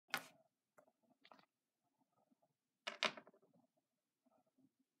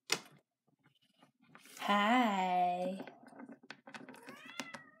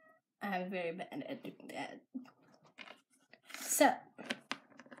very bad at doing that. So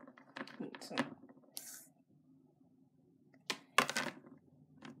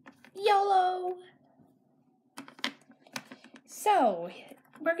YOLO! So,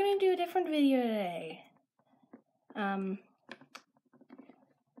 we're gonna do a different video today.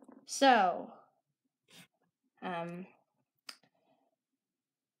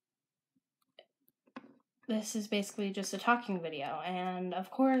 This is basically just a talking video, and of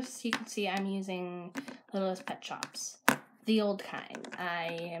course you can see I'm using Littlest Pet Shops, the old kind.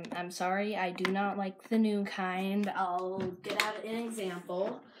 I'm sorry, I do not like the new kind. I'll get out an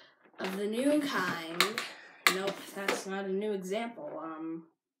example of the new kind. Nope, that's not a new example.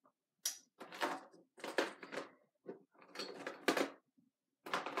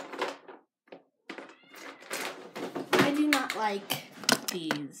 I do not like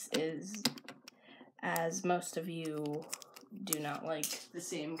these, as most of you do not like the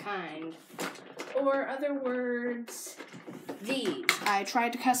same kind. Or other words, these. I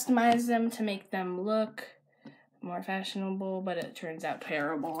tried to customize them to make them look more fashionable, but it turns out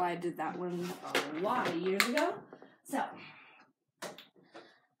terrible. I did that one a lot of years ago.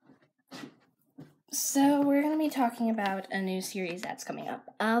 So we're going to be talking about a new series that's coming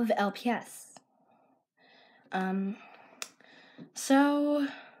up of LPS. So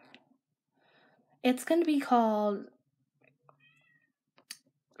it's going to be called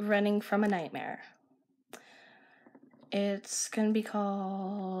Running from a Nightmare. It's going to be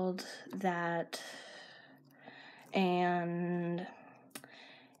called that, and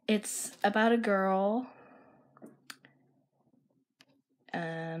it's about a girl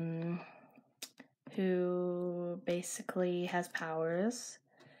who basically has powers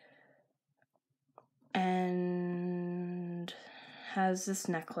and has this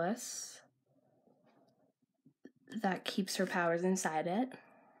necklace that keeps her powers inside it.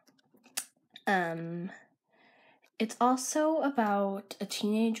 It's also about a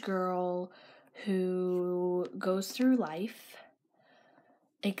teenage girl who goes through life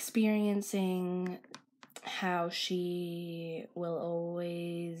experiencing how she will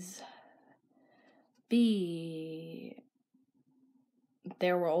always be,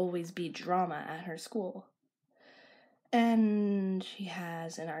 there will always be drama at her school. And she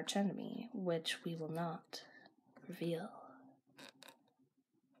has an archenemy, which we will not reveal.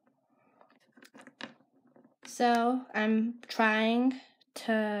 So, I'm trying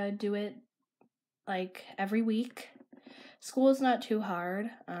to do it, like, every week. School is not too hard,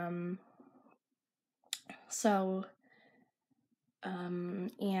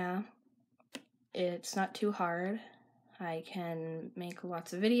 yeah, it's not too hard. I can make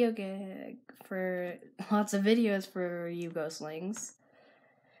lots of videos for you ghostlings.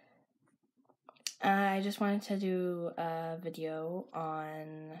 I just wanted to do a video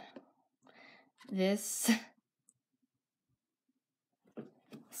on this.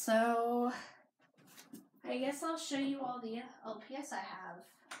 So, I guess I'll show you all the LPS I have.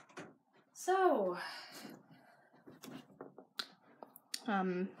 So,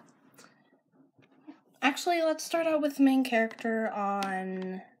 actually, let's start out with the main character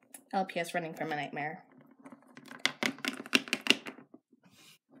on LPS Running from a Nightmare.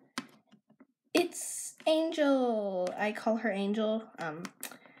 It's Angel. I call her Angel,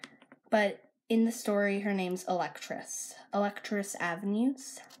 but in the story, her name's Electress. Electress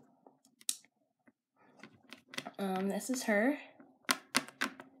Avenues. This is her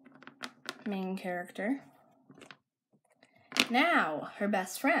main character. Now, her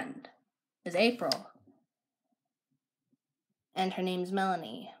best friend is April. And her name's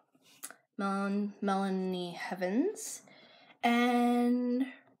Melanie. Melanie Heavens. And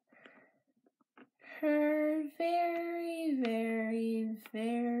her very, very,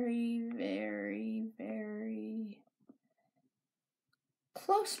 very, very, very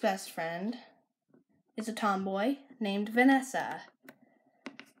close best friend is a tomboy named Vanessa.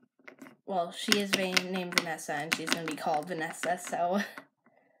 Well, she is named Vanessa, and she's going to be called Vanessa, so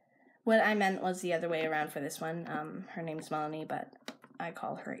what I meant was the other way around for this one. Her name's Melanie, but I'm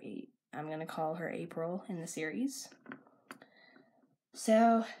going to call her April in the series.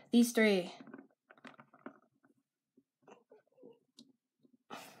 So, these three.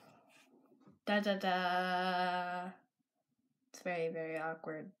 Da-da-da. It's very, very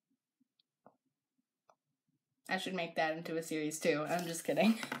awkward. I should make that into a series too. I'm just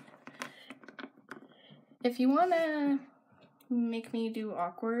kidding. If you want to make me do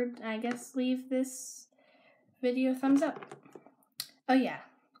awkward, I guess leave this video a thumbs up. Oh yeah.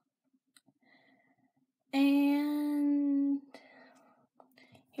 And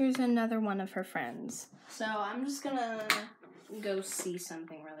here's another one of her friends. So I'm just gonna go see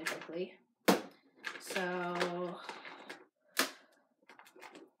something really quickly. So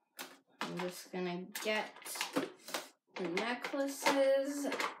I'm just gonna get the necklaces,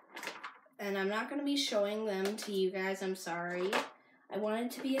 and I'm not gonna be showing them to you guys, I'm sorry. I want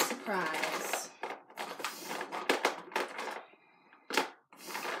it to be a surprise.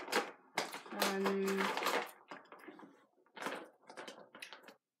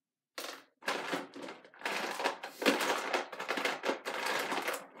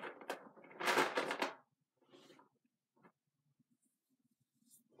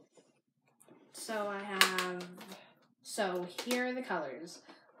 So here are the colors.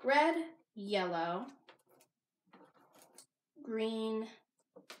 Red, yellow, green,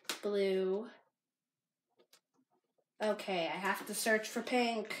 blue. Okay, I have to search for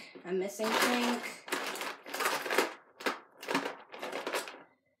pink. I'm missing pink.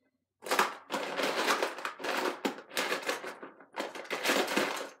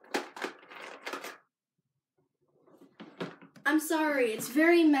 I'm sorry, it's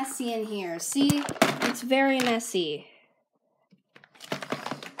very messy in here. See? It's very messy.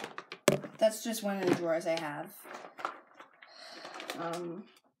 That's just one of the drawers I have.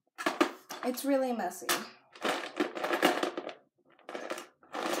 It's really messy.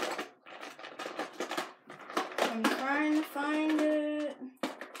 I'm trying to find it.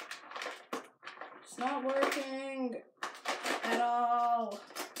 It's not working at all.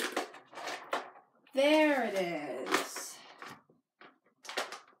 There it is.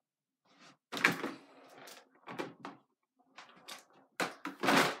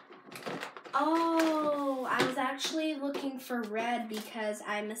 Oh, I was actually looking for red because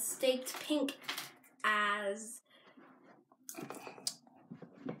I mistaked pink as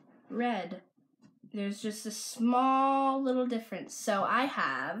red. There's just a small little difference. So I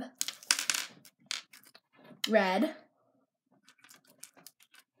have red,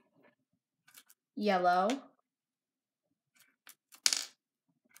 yellow,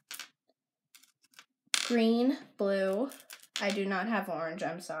 green, blue. I do not have orange,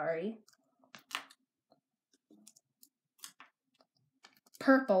 I'm sorry.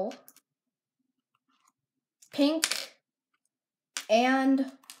 Purple, pink,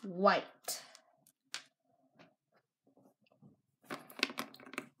 and white.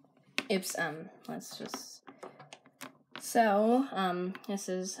 Oops, let's just... So, this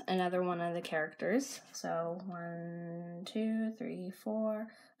is another one of the characters. So, 1, 2, 3, 4,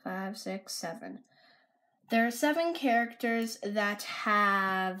 5, 6, 7. There are 7 characters that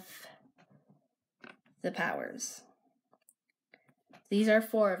have the powers. These are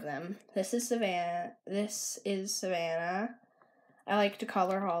 4 of them. This is Savannah. I like to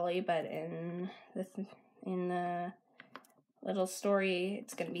call her Holly, but in the little story,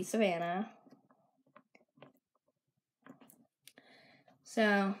 it's going to be Savannah.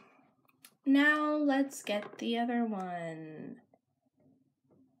 So, now let's get the other one.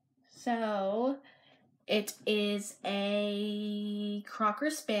 So, it is a Cocker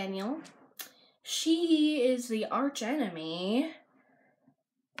Spaniel. She is the arch enemy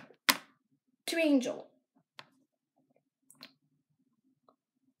to Angel.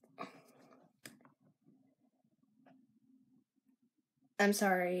 I'm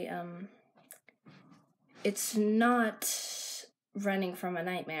sorry, it's not running from a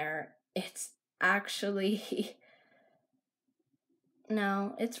nightmare. It's actually...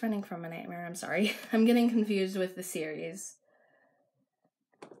 No, it's running from a nightmare. I'm sorry. I'm getting confused with the series.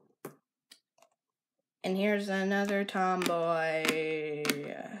 And here's another tomboy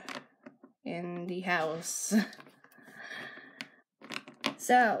in the house.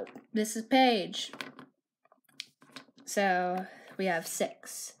 So, this is Paige. So, we have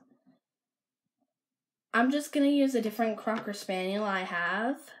 6. I'm just going to use a different Cocker Spaniel I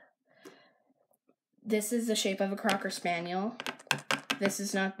have. This is the shape of a Cocker Spaniel. This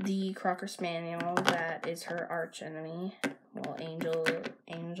is not the Cocker Spaniel that is her arch enemy. Well,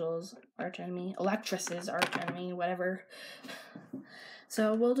 Angel's arch enemy. Electress's arch enemy, whatever.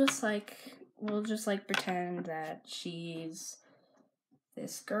 So we'll just pretend that she's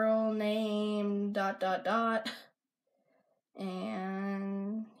this girl named ...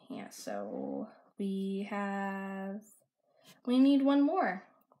 And yeah, so we need one more.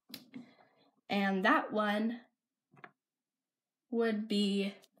 And that one would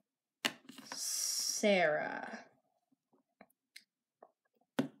be Sarah.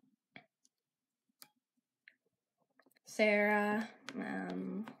 Sarah,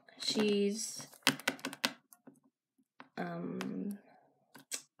 she's ...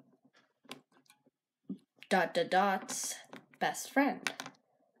 best friend.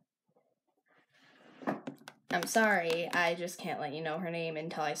 I'm sorry, I just can't let you know her name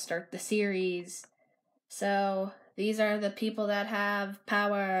until I start the series. So, these are the people that have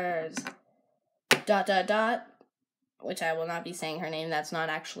powers. ... Which I will not be saying her name. That's not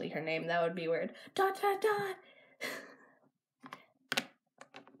actually her name. That would be weird. ...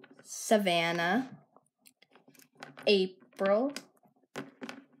 Savannah. April.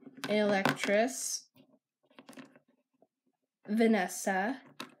 Electress. Vanessa.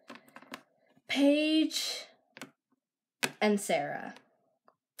 Paige. And Sarah.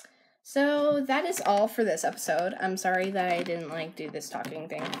 So that is all for this episode. I'm sorry that I didn't do this talking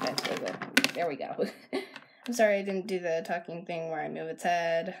thing. There we go. I'm sorry I didn't do the talking thing where I move its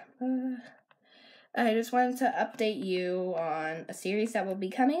head. I just wanted to update you on a series that will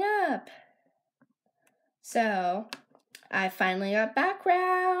be coming up. So, I finally got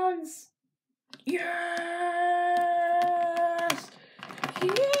backgrounds. Yes!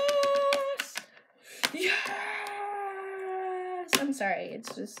 Yes! Yes! I'm sorry,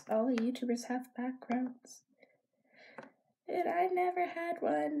 it's just all the YouTubers have backgrounds. And I never had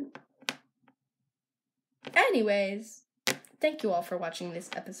one. Anyways, thank you all for watching this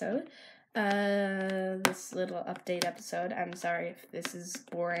episode. This little update episode. I'm sorry if this is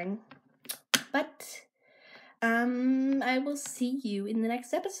boring. But, I will see you in the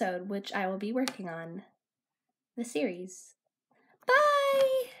next episode, which I will be working on the series.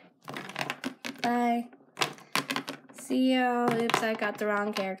 Bye! Bye. See y'all. Oops, I got the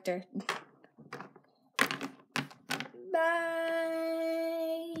wrong character. Bye.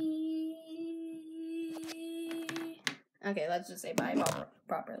 Okay, let's just say bye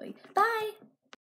properly. Bye.